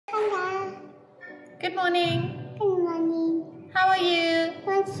Good morning. Good morning. How are you?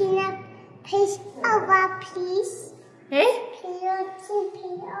 Watching a page over, please. Eh? Watching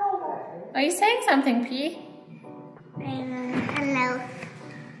page over. Are you saying something, P? Hello.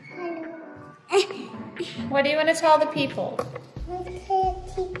 Hello. What do you want to tell the people?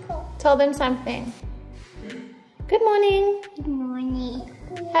 Tell them something. Good morning. Good morning.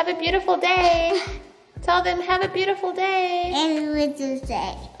 Have a beautiful day. Tell them have a beautiful day. And what to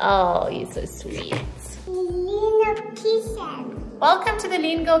say? Oh, you're so sweet. Lina Kitchen. Welcome to the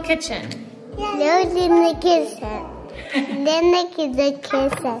Lean Girl Kitchen. Hello, Lina Kitchen. Lina is the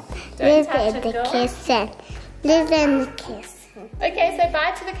kitchen. Liz touch is it, the girl. kitchen. Liz in the kitchen. Okay, say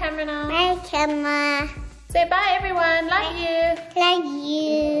bye to the camera now. Bye, camera. Say bye, everyone. Love you. Love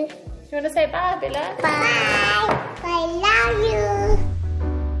you. Do you want to say bye, Bella? Bye. I love you.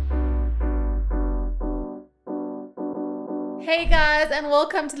 Hey guys, and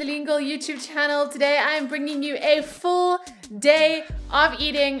welcome to the Lean Girl YouTube channel. Today I am bringing you a full day of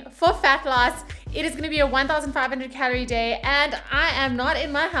eating for fat loss. It is going to be a 1,500 calorie day, and I am not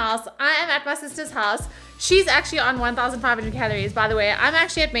in my house. I am at my sister's house. She's actually on 1,500 calories, by the way. I'm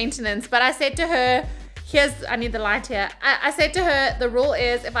actually at maintenance, but I said to her, I need the light here. I said to her, the rule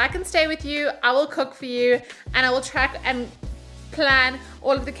is if I can stay with you, I will cook for you, and I will track and plan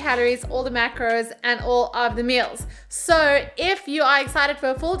all of the calories, all the macros, and all of the meals. So if you are excited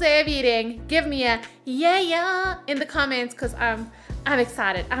for a full day of eating, give me a yeah in the comments, because I'm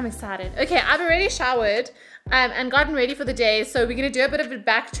excited. Okay, I've already showered and gotten ready for the day, so we're gonna do a bit of a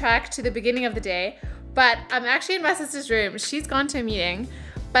backtrack to the beginning of the day. But I'm actually in my sister's room. She's gone to a meeting,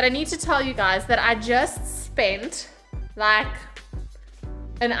 but I need to tell you guys that I just spent like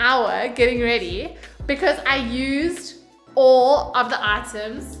an hour getting ready because I used all of the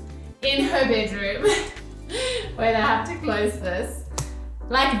items in her bedroom. Wait, I have to close this.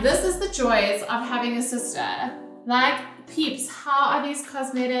 Like, this is the joys of having a sister. Like, peeps, how are these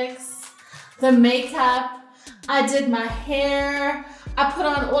cosmetics? The makeup. I did my hair. I put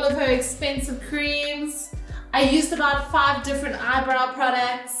on all of her expensive creams. I used about 5 different eyebrow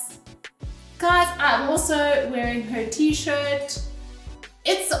products. Guys, I'm also wearing her t-shirt.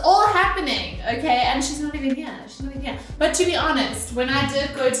 It's all happening, okay? And she's not even here. But to be honest, when I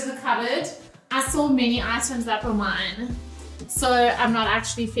did go to the cupboard, I saw many items that were mine. So I'm not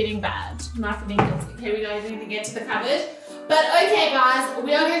actually feeling bad. I'm not feeling guilty. Okay, we don't need to get to the cupboard. But okay, guys,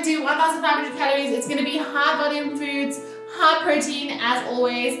 we are going to do 1,500 calories. It's going to be high volume foods, high protein as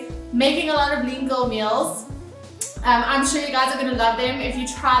always, making a lot of lean girl meals. I'm sure you guys are going to love them if you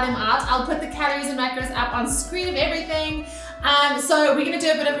try them out. I'll put the calories and macros up on screen of everything. So we're going to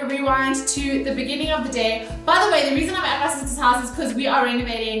do a bit of a rewind to the beginning of the day. By the way, the reason I'm at my sister's house is because we are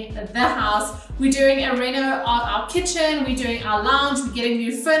renovating the house. We're doing a reno of our kitchen, we're doing our lounge, we're getting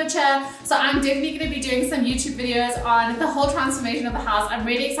new furniture. So I'm definitely going to be doing some YouTube videos on the whole transformation of the house. I'm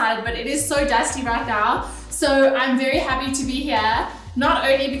really excited, but it is so dusty right now. So I'm very happy to be here, not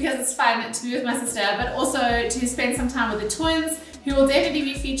only because it's fun to be with my sister, but also to spend some time with the twins, who will definitely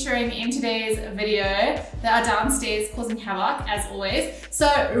be featuring in today's video. They are downstairs causing havoc, as always. So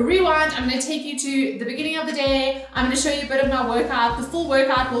rewind, I'm gonna take you to the beginning of the day. I'm gonna show you a bit of my workout. The full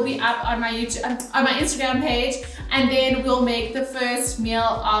workout will be up on my YouTube, on my Instagram page, and then we'll make the first meal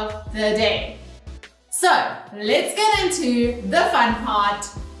of the day. So let's get into the fun part,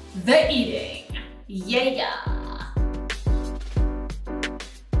 the eating. Yeah.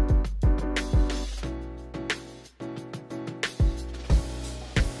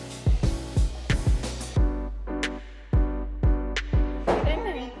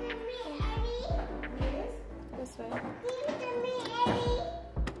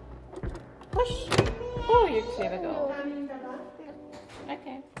 Push. Oh, you clever girl.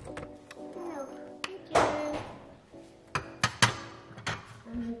 Okay.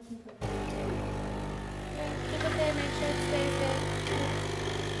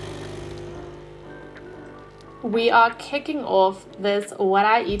 We are kicking off this what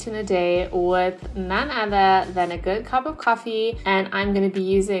I eat in a day with none other than a good cup of coffee, and I'm going to be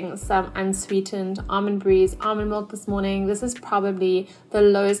using some unsweetened almond breeze almond milk this morning. This is probably the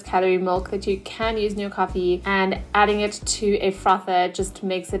lowest calorie milk that you can use in your coffee, and adding it to a frother just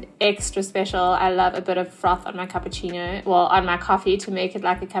makes it extra special. I love a bit of froth on my cappuccino, well, on my coffee, to make it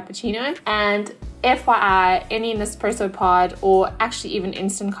like a cappuccino. And FYI, any Nespresso pod or actually even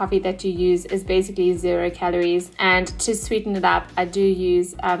instant coffee that you use is basically 0 calories. calories. And to sweeten it up, I do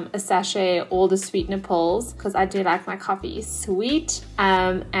use a sachet or the sweetener pills because I do like my coffee sweet.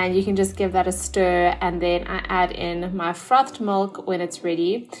 And you can just give that a stir, and then I add in my frothed milk when it's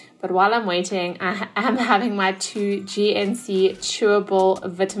ready. But while I'm waiting, I am having my 2 GNC chewable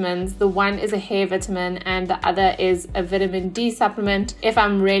vitamins. The one is a hair vitamin and the other is a vitamin D supplement. If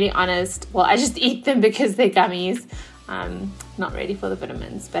I'm really honest, well, I just eat them because they're gummies. Not ready for the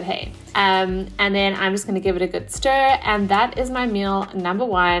vitamins, but hey. And then I'm just gonna give it a good stir, and that is my meal number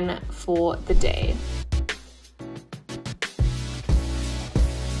 1 for the day.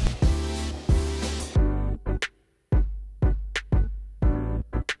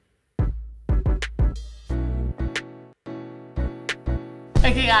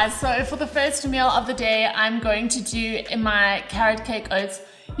 Okay guys, so for the first meal of the day, I'm going to do in my carrot cake oats.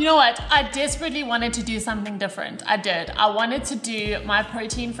 You know what? I desperately wanted to do something different. I did. I wanted to do my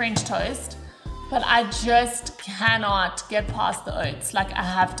protein French toast, but I just cannot get past the oats. Like, I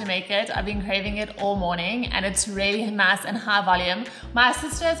have to make it. I've been craving it all morning, and it's really nice and high volume. My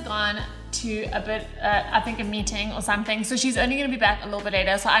sister has gone to I think a meeting or something, so she's only gonna be back a little bit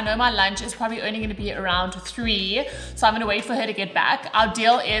later, so I know my lunch is probably only gonna be around 3, so I'm gonna wait for her to get back. Our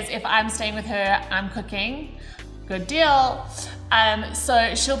deal is if I'm staying with her, I'm cooking. Good deal.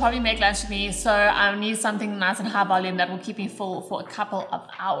 So she'll probably make lunch with me, so I need something nice and high volume that will keep me full for a couple of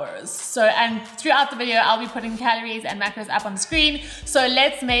hours. So, and throughout the video, I'll be putting calories and macros up on the screen. So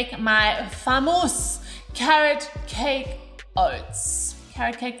let's make my famous carrot cake oats.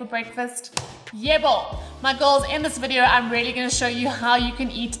 Carrot cake for breakfast. Yeah, boy. My goals in this video, I'm really going to show you how you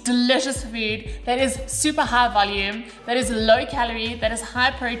can eat delicious food that is super high volume, that is low calorie, that is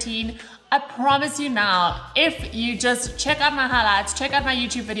high protein. I promise you now, if you just check out my highlights, check out my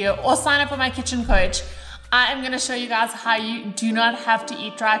YouTube video, or sign up for my kitchen coach, I am going to show you guys how you do not have to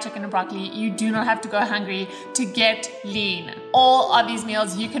eat dry chicken and broccoli. You do not have to go hungry to get lean. All of these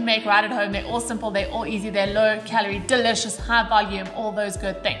meals you can make right at home. They're all simple, they're all easy, they're low calorie, delicious, high volume, all those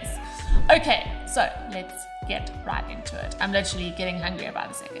good things. Okay, so let's get right into it. I'm literally getting hungrier by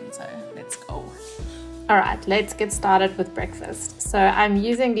the second, so let's go. All right, let's get started with breakfast. So I'm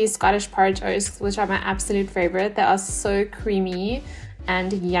using these Scottish porridge oats, which are my absolute favorite. They are so creamy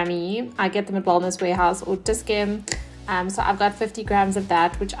and yummy. I get them at Wellness Warehouse or Discam. So I've got 50 grams of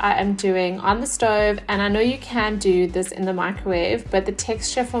that, which I am doing on the stove. And I know you can do this in the microwave, but the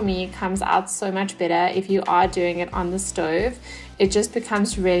texture for me comes out so much better if you are doing it on the stove. It just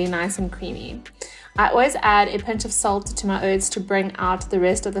becomes really nice and creamy. I always add a pinch of salt to my oats to bring out the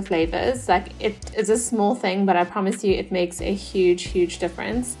rest of the flavors. Like, it is a small thing, but I promise you it makes a huge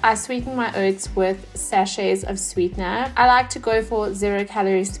difference. I sweeten my oats with sachets of sweetener. I like to go for 0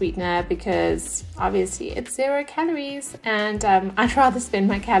 calorie sweetener because obviously it's 0 calories, and I'd rather spend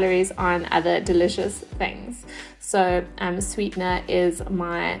my calories on other delicious things. So sweetener is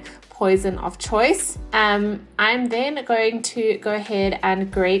my poison of choice. I'm then going to go ahead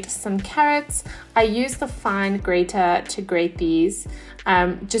and grate some carrots. I use the fine grater to grate these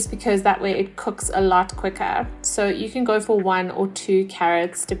just because that way it cooks a lot quicker. So you can go for 1 or 2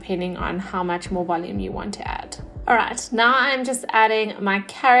 carrots depending on how much more volume you want to add. All right, now I'm just adding my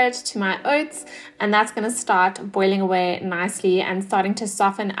carrot to my oats, and that's going to start boiling away nicely and starting to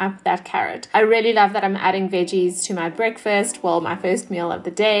soften up that carrot. I really love that I'm adding veggies to my breakfast, well, my first meal of the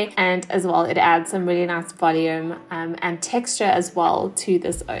day, and as well it adds some really nice volume and texture as well to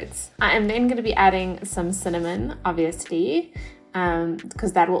this oats. I am then going to be adding some cinnamon, obviously,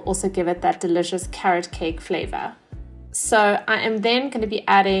 because that will also give it that delicious carrot cake flavor. So I am then going to be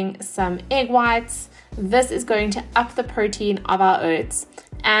adding some egg whites. This is going to up the protein of our oats,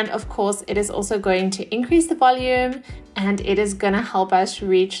 and of course it is also going to increase the volume, and it is going to help us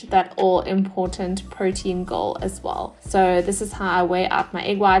reach that all-important protein goal as well. So this is how I weigh out my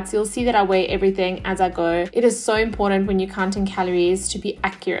egg whites. You'll see that I weigh everything as I go. It is so important when you're counting calories to be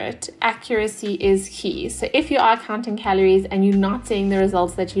accurate. Accuracy is key. So if you are counting calories and you're not seeing the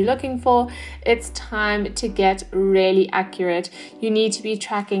results that you're looking for, it's time to get really accurate. You need to be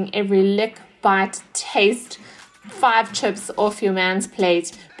tracking every lick, bite, taste, 5 chips off your man's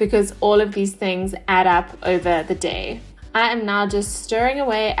plate, because all of these things add up over the day. I am now just stirring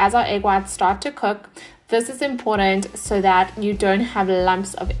away as our egg whites start to cook. This is important so that you don't have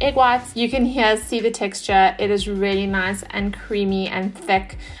lumps of egg whites. You can see the texture. It is really nice and creamy and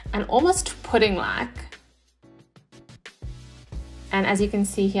thick and almost pudding-like. And as you can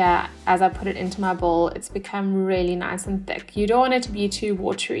see here, as I put it into my bowl, it's become really nice and thick. You don't want it to be too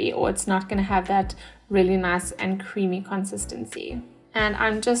watery, or it's not going to have that really nice and creamy consistency. And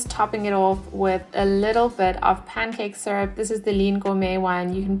I'm just topping it off with a little bit of pancake syrup. This is the Lean Gourmet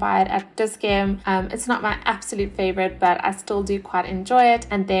one. You can buy it at Discam. It's not my absolute favorite, but I still do quite enjoy it.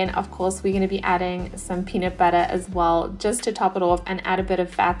 And then of course we're going to be adding some peanut butter as well, just to top it off and add a bit of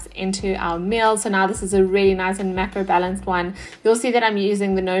fats into our meal. So now this is a really nice and macro balanced one. You'll see that I'm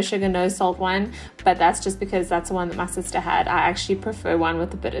using the no sugar, no salt one, but that's just because that's the one that my sister had. I actually prefer one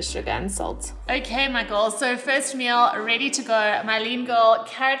with a bit of sugar and salt. Okay, my girls, so first meal ready to go. My Lean Girl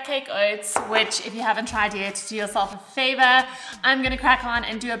carrot cake oats, which if you haven't tried yet, do yourself a favor. I'm gonna crack on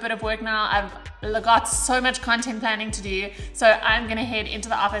and do a bit of work now. I've got so much content planning to do, so I'm gonna head into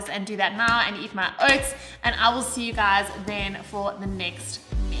the office and do that now and eat my oats, and I will see you guys then for the next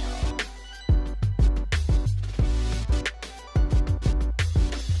meal.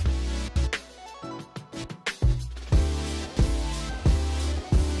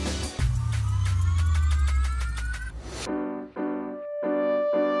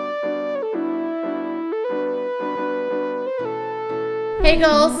 Hey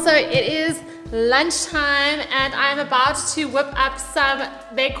girls, so it is lunchtime and I'm about to whip up some,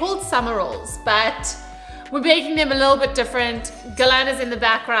 they're called summer rolls, but we're making them a little bit different. Galan is in the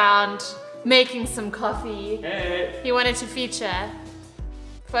background making some coffee. Hey. He wanted to feature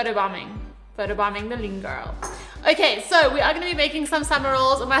photobombing the Lean Girl. Okay, so we are going to be making some summer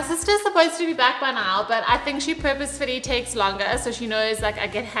rolls. My sister's supposed to be back by now, but I think she purposefully takes longer so she knows like I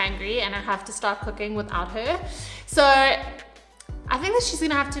get hangry and I have to start cooking without her. So I think that she's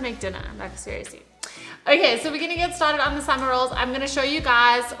gonna have to make dinner, like seriously. Okay, so we're gonna get started on the summer rolls. I'm gonna show you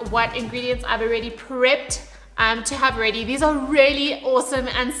guys what ingredients I've already prepped to have ready. These are really awesome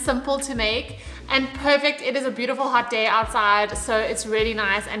and simple to make and perfect. It is a beautiful hot day outside, so it's really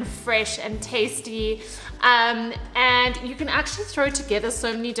nice and fresh and tasty. And you can actually throw together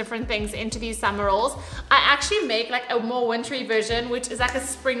so many different things into these summer rolls. I actually make like a more wintry version, which is like a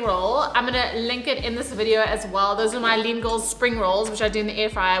spring roll. I'm gonna link it in this video as well. Those are my Lean Girls spring rolls, which I do in the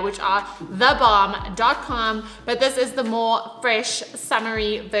air fryer, which are thebomb.com, but this is the more fresh,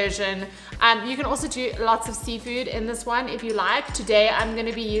 summery version. You can also do lots of seafood in this one if you like. Today I'm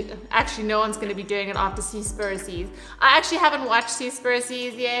gonna be, actually no one's gonna be doing it after Seaspiracies. I actually haven't watched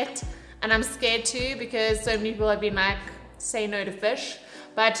Seaspiracies yet, and I'm scared too because so many people have been like, say no to fish.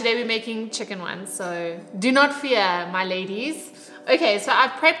 But today we're making chicken ones, so do not fear, my ladies. Okay, so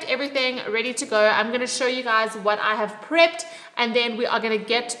I've prepped everything ready to go. I'm gonna show you guys what I have prepped, and then we are gonna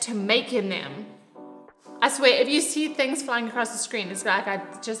get to making them. I swear, if you see things flying across the screen, it's like I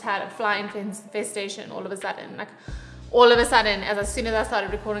just had a fly infestation all of a sudden. Like, all of a sudden, as soon as I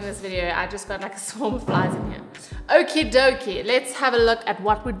started recording this video, I just got like a swarm of flies in here. Okie dokie, let's have a look at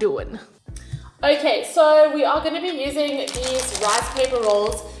what we're doing. Okay, so we are gonna be using these rice paper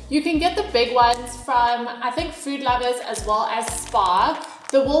rolls. You can get the big ones from, I think, Food Lovers as well as Spar.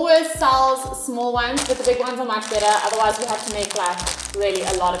 The Woolworths sells small ones, but the big ones are much better. Otherwise, we have to make like really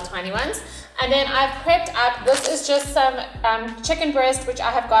a lot of tiny ones. And then I've prepped up, this is just some chicken breast, which I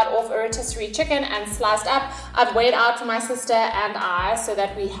have got off a rotisserie chicken and sliced up. I've weighed out for my sister and I so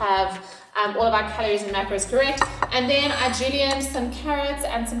that we have all of our calories and macros correct. And then I julienned some carrots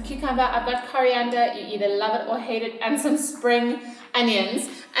and some cucumber. I've got coriander, you either love it or hate it, and some spring onions.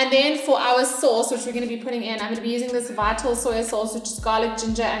 And then for our sauce, which we're going to be putting in, I'm going to be using this Vital soy sauce, which is garlic,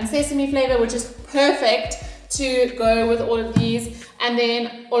 ginger, and sesame flavor, which is perfect to go with all of these, and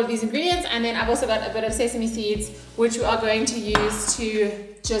then all of these ingredients. And then I've also got a bit of sesame seeds, which we are going to use to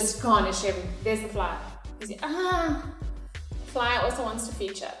just garnish everything. There's the fly. Fly also wants to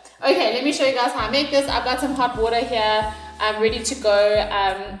feature. Okay, let me show you guys how I make this. I've got some hot water here ready to go,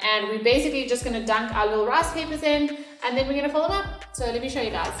 and we're basically just going to dunk our little rice papers in, and then we're going to fill them up. So let me show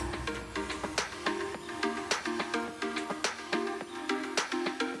you guys.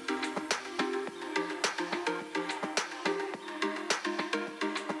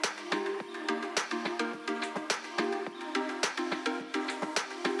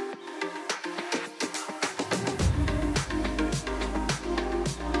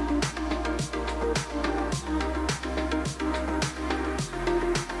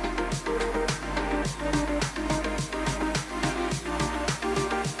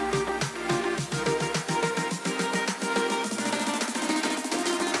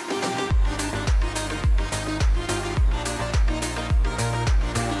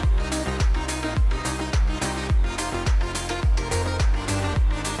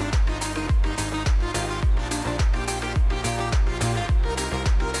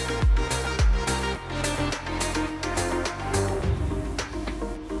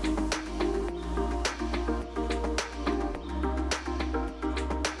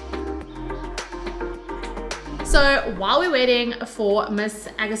 So while we're waiting for Miss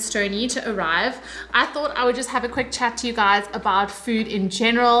Agostoni to arrive, I thought I would just have a quick chat to you guys about food in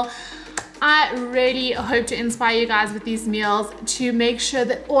general. I really hope to inspire you guys with these meals to make sure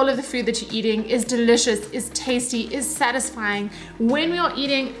that all of the food that you're eating is delicious, is tasty, is satisfying. When we are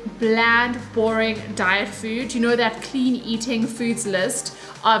eating bland, boring diet food, you know, that clean eating foods list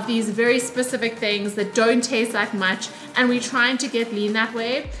of these very specific things that don't taste like much, and we're trying to get lean that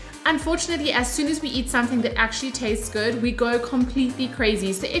way, unfortunately, as soon as we eat something that actually tastes good, we go completely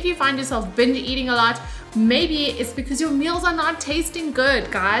crazy. So if you find yourself binge eating a lot, maybe it's because your meals are not tasting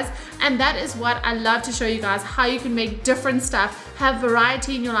good, guys. And that is what I love to show you guys, how you can make different stuff, have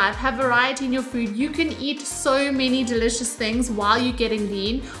variety in your life, have variety in your food. You can eat so many delicious things while you're getting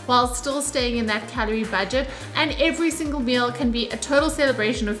lean, while still staying in that calorie budget. And every single meal can be a total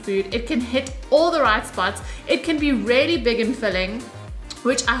celebration of food. It can hit all the right spots. It can be really big and filling,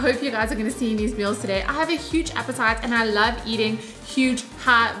 which I hope you guys are gonna see in these meals today. I have a huge appetite and I love eating huge,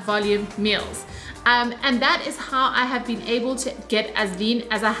 high volume meals. And that is how I have been able to get as lean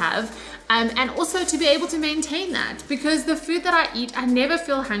as I have. And also to be able to maintain that, because the food that I eat, I never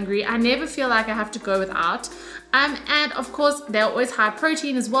feel hungry. I never feel like I have to go without. And of course, they're always high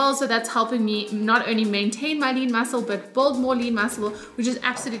protein as well. So that's helping me not only maintain my lean muscle, but build more lean muscle, which is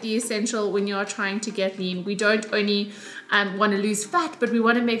absolutely essential when you are trying to get lean. We don't only want to lose fat, but we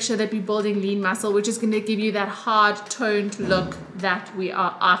want to make sure that we're building lean muscle, which is going to give you that hard toned look that we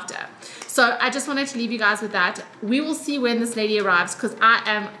are after. So I just wanted to leave you guys with that. We will see when this lady arrives, because I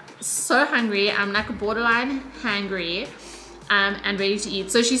am so hungry. I'm like a borderline hangry and ready to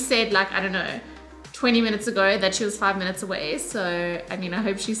eat. So she said, like, I don't know, 20 minutes ago that she was 5 minutes away. So, I mean, I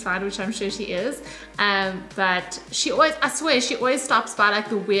hope she's fine, which I'm sure she is. But she always, I swear, she always stops by like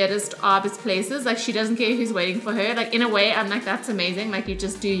the weirdest, oddest places. Like, she doesn't care who's waiting for her. Like, in a way, I'm like, that's amazing. Like, you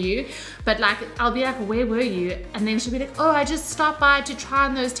just do you. But like, I'll be like, where were you? And then she'll be like, oh, I just stopped by to try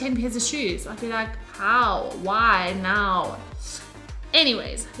on those 10 pairs of shoes. I'll be like, how? Why now?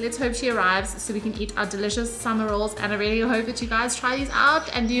 Anyways, let's hope she arrives so we can eat our delicious summer rolls. And I really hope that you guys try these out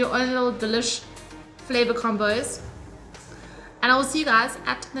and do your own little delish flavor combos. And I will see you guys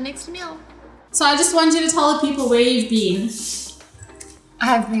at the next meal. So I just want you to tell the people where you've been.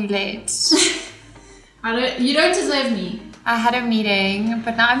 I've been late. You don't deserve me. I had a meeting,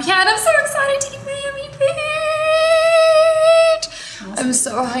 but now I'm here and I'm so excited to eat my yummy food. I'm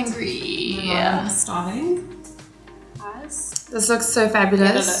so hungry. I'm starving. This looks so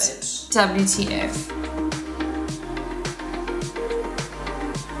fabulous. WTF.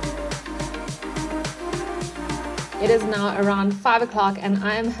 It is now around 5 o'clock and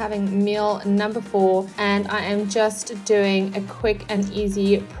I am having meal number 4, and I am just doing a quick and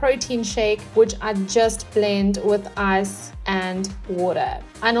easy protein shake, which I just blend with ice and water.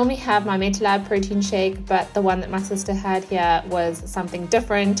 I normally have my MetaLab protein shake, but the one that my sister had here was something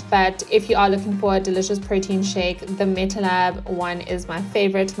different. But if you are looking for a delicious protein shake, the MetaLab one is my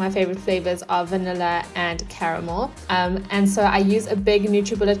favorite. My favorite flavors are vanilla and caramel. And so I use a big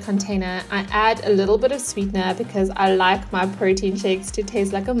NutriBullet container. I add a little bit of sweetener because I like my protein shakes to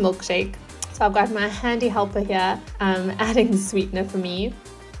taste like a milkshake. So I've got my handy helper here adding the sweetener for me.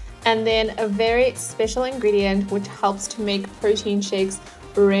 And then a very special ingredient which helps to make protein shakes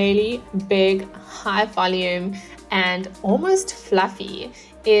really big, high volume, and almost fluffy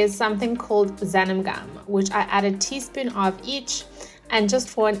is something called xanum gum, which I add a teaspoon of each. And just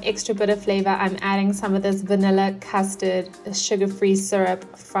for an extra bit of flavor, I'm adding some of this vanilla custard sugar-free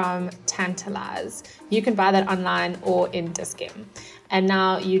syrup from Tantalize. You can buy that online or in Discount. And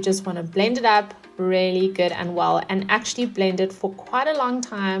now you just want to blend it up really good and well, and actually blend it for quite a long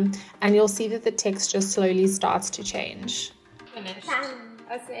time, and you'll see that the texture slowly starts to change. Finished.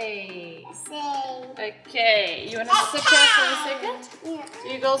 I say. Okay, you want to sit here for a second? Yeah. Do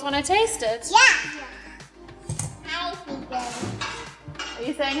you girls want to taste it? Yeah. Hi, people. Are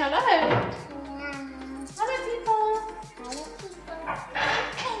you saying hello? Yeah. Hello, people. Hello, people.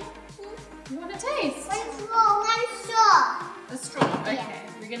 You want to taste? One straw, one straw. A straw. Okay, Yeah.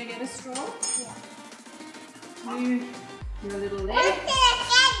 we're gonna get a straw. Yeah. Move your little leg.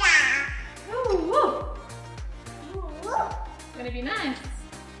 Together. Ooh, woo. Ooh. It's gonna be nice.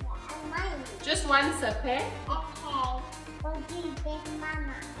 Mine. Just one sip, eh? Okay. We'll give it to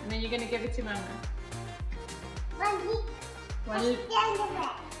Mama. And then you're gonna give it to Mama. One.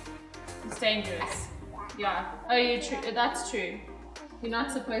 It's dangerous. Yeah. Oh, you're true. That's true. You're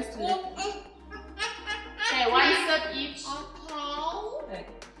not supposed to lick it. Okay, one sip each. Okay.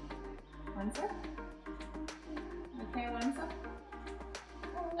 One sip. Okay, one sip.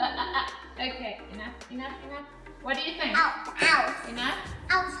 Okay, enough. What do you think? Out. Enough?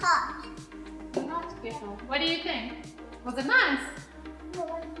 Out hot. Not careful. What do you think? Was it nice?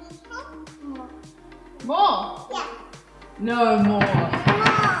 More? Yeah. No more. More.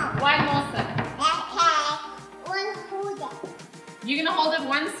 One more sip. Okay. One hold it. You're gonna hold it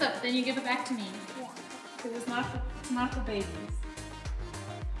one sip, then you give it back to me. Yeah. Because it's not for babies.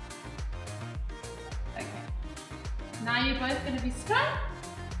 Okay. Now you're both gonna be strong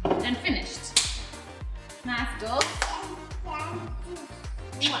and finished. Nice, girls.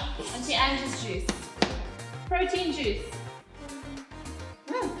 What? Auntie Angie's juice. Protein juice.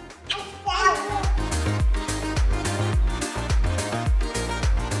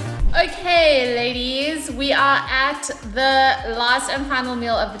 Okay, ladies, we are at the last and final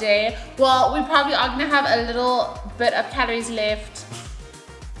meal of the day. Well, we probably are gonna have a little bit of calories left.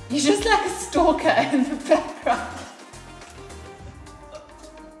 You're just like a stalker in the background.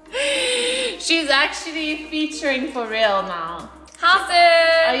 She's actually featuring for real now. How's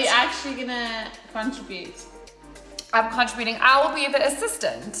it? Are you actually gonna contribute? I'm contributing. I will be the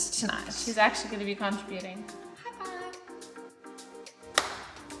assistant tonight. She's actually gonna be contributing.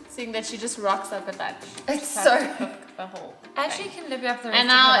 Seeing that she just rocks up at lunch. It's Just so- have to cook the whole And she thing. can live up the rest And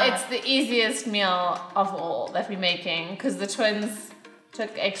of now her it's life. the easiest meal of all that we're making because the twins took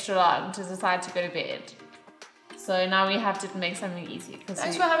extra long to decide to go to bed. So now we have to make something easy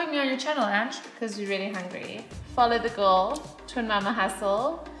Thanks for having me on your channel, Ange. because we're really hungry. Follow the girl, Twin Mama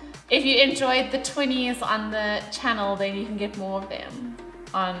Hustle. If you enjoyed the 20s on the channel, then you can get more of them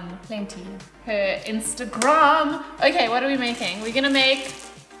on Plenty. her Instagram. Okay, what are we making? We're gonna make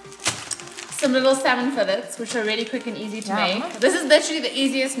some little salmon fillets, which are really quick and easy to Yum. make. This is literally the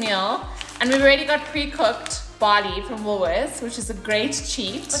easiest meal. And we've already got pre-cooked barley from Woolworths, which is a great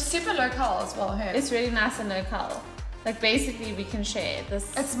cheat. But super local as well, hey? It's really nice and local. Like basically we can share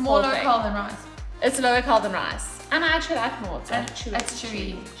this. It's more whole thing. local than rice. It's lower cal than rice. And I actually like more. It's And like chewy. it's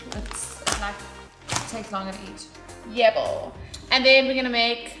chewy. It's like, it takes longer to eat. Yeah, boy. And then we're gonna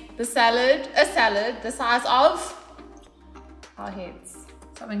make the salad, a salad the size of our heads.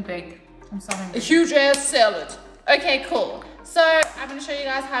 Something big. Something A big. huge ass salad. Okay, cool. So I'm gonna show you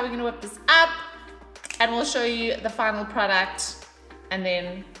guys how we're gonna whip this up and we'll show you the final product and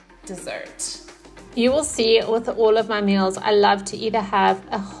then dessert. You will see with all of my meals, I love to either have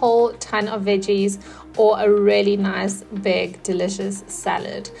a whole ton of veggies or a really nice, big, delicious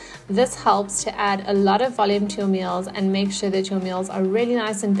salad. This helps to add a lot of volume to your meals and make sure that your meals are really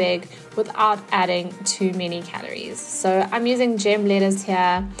nice and big without adding too many calories. So I'm using gem lettuce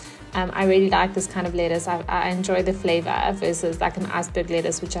here. I really like this kind of lettuce. I enjoy the flavor versus like an iceberg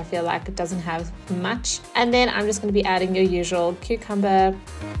lettuce, which I feel like it doesn't have much. And then I'm just going to be adding your usual cucumber.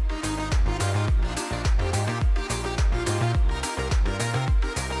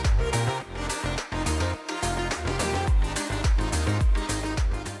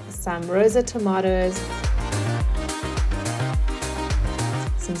 Some rosa tomatoes,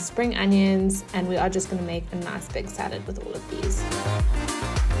 some spring onions, and we are just going to make a nice big salad with all of these.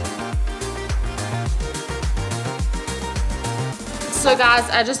 So guys,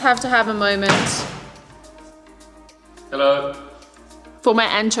 I just have to have a moment Hello. for my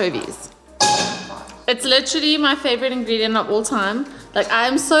anchovies. It's literally my favorite ingredient of all time. Like I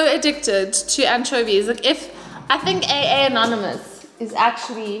am so addicted to anchovies. Like I think AA Anonymous is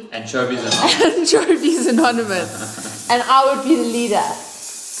actually Anchovies and all. Anchovies Anonymous. And I would be the leader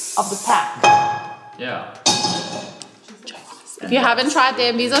of the pack. Yeah. If you haven't tried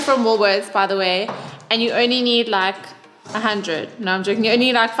them, these are from Woolworths, by the way. And you only need like 100. No, I'm joking. You only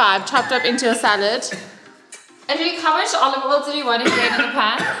need like 5 chopped up into your salad. Angelique, how much olive oil did you want to get in the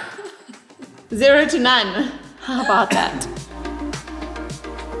pan? 0 to none. How about that?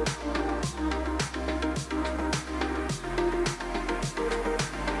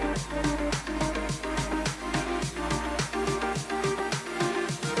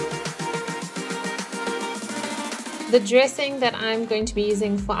 The dressing that I'm going to be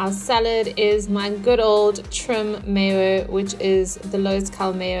using for our salad is my good old trim mayo, which is the lowest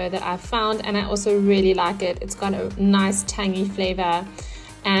cal mayo that I've found, and I also really like it. It's got a nice tangy flavor,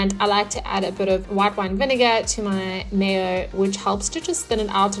 and I like to add a bit of white wine vinegar to my mayo, which helps to just thin it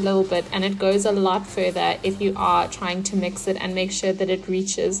out a little bit, and it goes a lot further if you are trying to mix it and make sure that it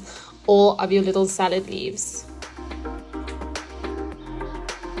reaches all of your little salad leaves.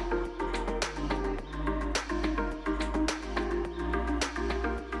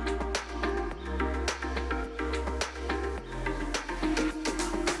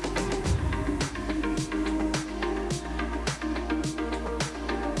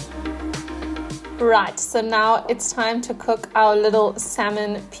 Right, so now it's time to cook our little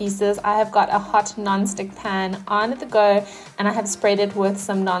salmon pieces. I have got a hot non-stick pan on the go, and I have sprayed it with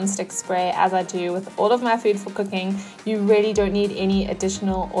some non-stick spray, as I do with all of my food for cooking. You really don't need any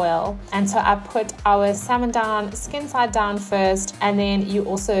additional oil. And so I put our salmon down, skin side down first, and then you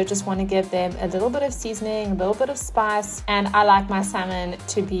also just want to give them a little bit of seasoning, a little bit of spice, and I like my salmon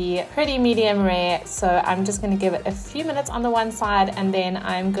to be pretty medium rare, so I'm just going to give it a few minutes on the one side, and then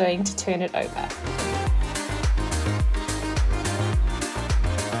I'm going to turn it over.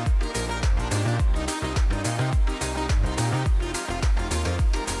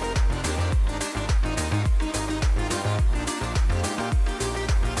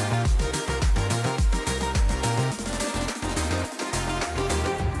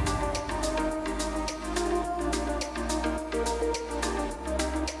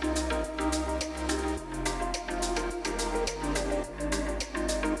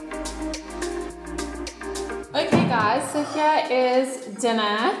 Okay guys, so here is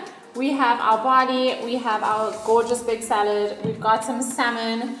dinner. We have our barley, we have our gorgeous big salad, we've got some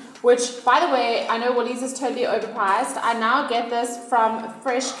salmon, which by the way, I know Woolies is totally overpriced. I now get this from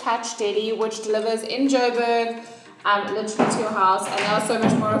Fresh Catch Deli, which delivers in Joburg, literally to your house, and they are so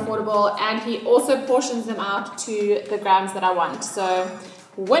much more affordable, and he also portions them out to the grams that I want. So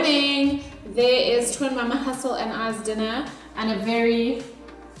winning. There is Twin Mama Hustle and I's dinner, and a very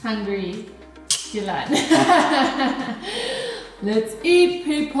hungry Dylan. Let's eat,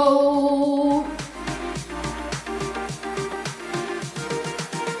 people.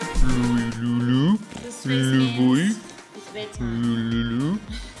 Lulu, little boy, Lulu,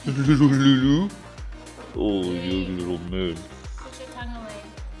 Lulu. Oh, you little man. Put your tongue away.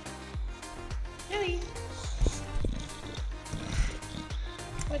 Louie.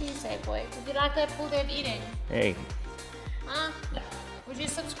 What do you say, boy? Would you like that full day of eating? Hey. Huh? Would you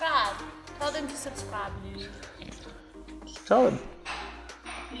subscribe? Tell them to subscribe, Louie. Tell him.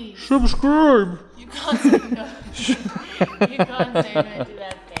 Please. Subscribe. You can't say no. You can't say no to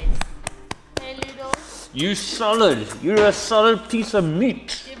that face. Hey, Ludo. You solid. You're a solid piece of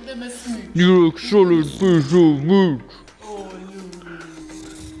meat. Give them a smooch. You're a solid piece of meat. Oh,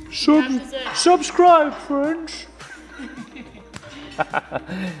 Louie. Subscribe, friends.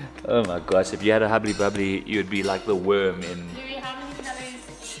 Oh my gosh, if you had a hubbly bubbly, you'd be like the worm in. Louie, how many calories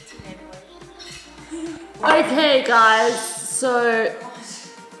today, boy? Okay, guys, so.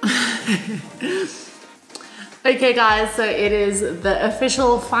 Okay guys, so it is the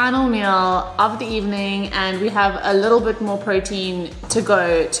official final meal of the evening, and we have a little bit more protein to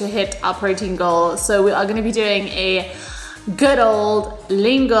go to hit our protein goal. So we are going to be doing a good old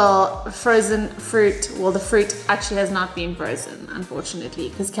lingual frozen fruit. Well, the fruit actually has not been frozen, unfortunately,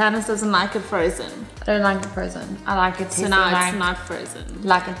 because Candace doesn't like it frozen. I don't like it frozen. I like it So now it's not frozen.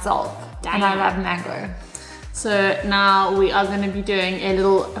 like itself. And I love mango. So now we are going to be doing a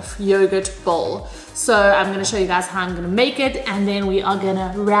little yogurt bowl. So I'm going to show you guys how I'm going to make it, and then we are going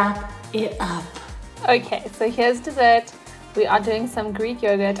to wrap it up. Okay, so here's dessert. We are doing some Greek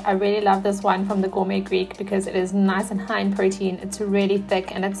yogurt. I really love this one from the Gourmet Greek because it is nice and high in protein. It's really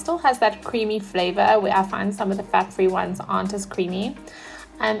thick, and it still has that creamy flavor where I find some of the fat-free ones aren't as creamy.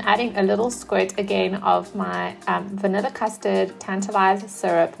 I'm adding a little squirt again of my vanilla custard tantalized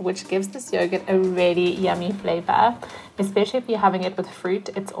syrup, which gives this yogurt a really yummy flavor, especially if you're having it with fruit.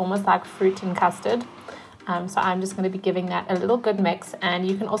 It's almost like fruit and custard. So I'm just going to be giving that a little good mix, and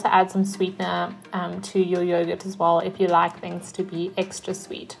you can also add some sweetener to your yogurt as well if you like things to be extra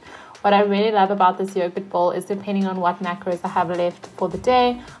sweet. What I really love about this yogurt bowl is depending on what macros I have left for the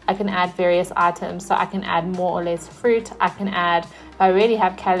day, I can add various items. So I can add more or less fruit. I can add, if I really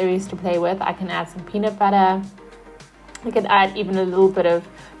have calories to play with, I can add some peanut butter. I can add even a little bit of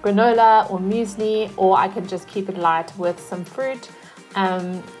granola or muesli, or I can just keep it light with some fruit.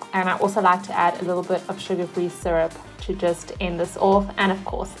 And I also like to add a little bit of sugar-free syrup to just end this off, and of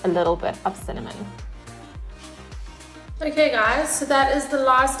course a little bit of cinnamon. Okay guys, so that is the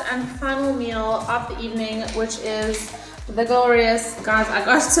last and final meal of the evening, which is the glorious, guys, I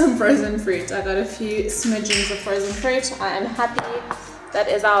got some frozen fruit. I got a few smidgens of frozen fruit. I am happy. That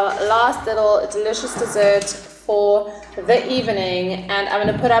is our last little delicious dessert for the evening, and I'm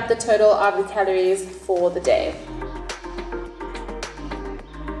going to put up the total of the calories for the day.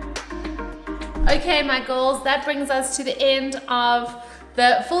 Okay, my girls, that brings us to the end of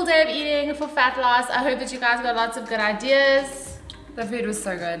the full day of eating for fat loss. I hope that you guys got lots of good ideas. The food was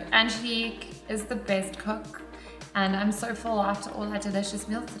so good. Angelique is the best cook. And I'm so full after all our delicious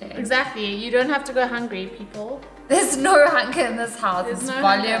meals today. Exactly. You don't have to go hungry, people. There's no hunger in this house. There's it's no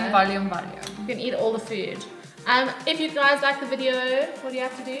volume, hunger. volume, volume. You can eat all the food. If you guys like the video, what do you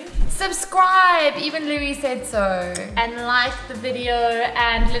have to do? Subscribe! Even Louis said so. And like the video,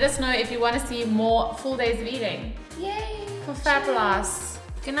 and let us know if you want to see more full days of eating. Yay! For for fat loss.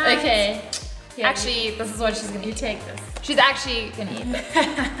 Good night. Okay. Here, Actually, this is what she's gonna you eat. take this. She's actually gonna eat.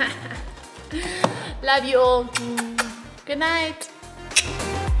 Love you all. Good night.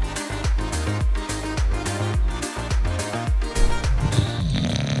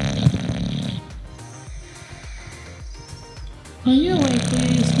 Are you awake or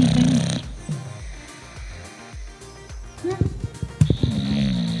are you sleeping? I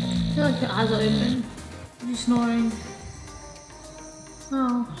feel like your eyes are open. You're snoring.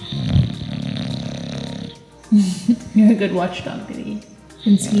 Oh. You're a good watchdog, Billy. You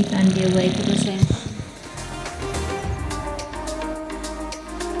can sleep and be awake at the same time.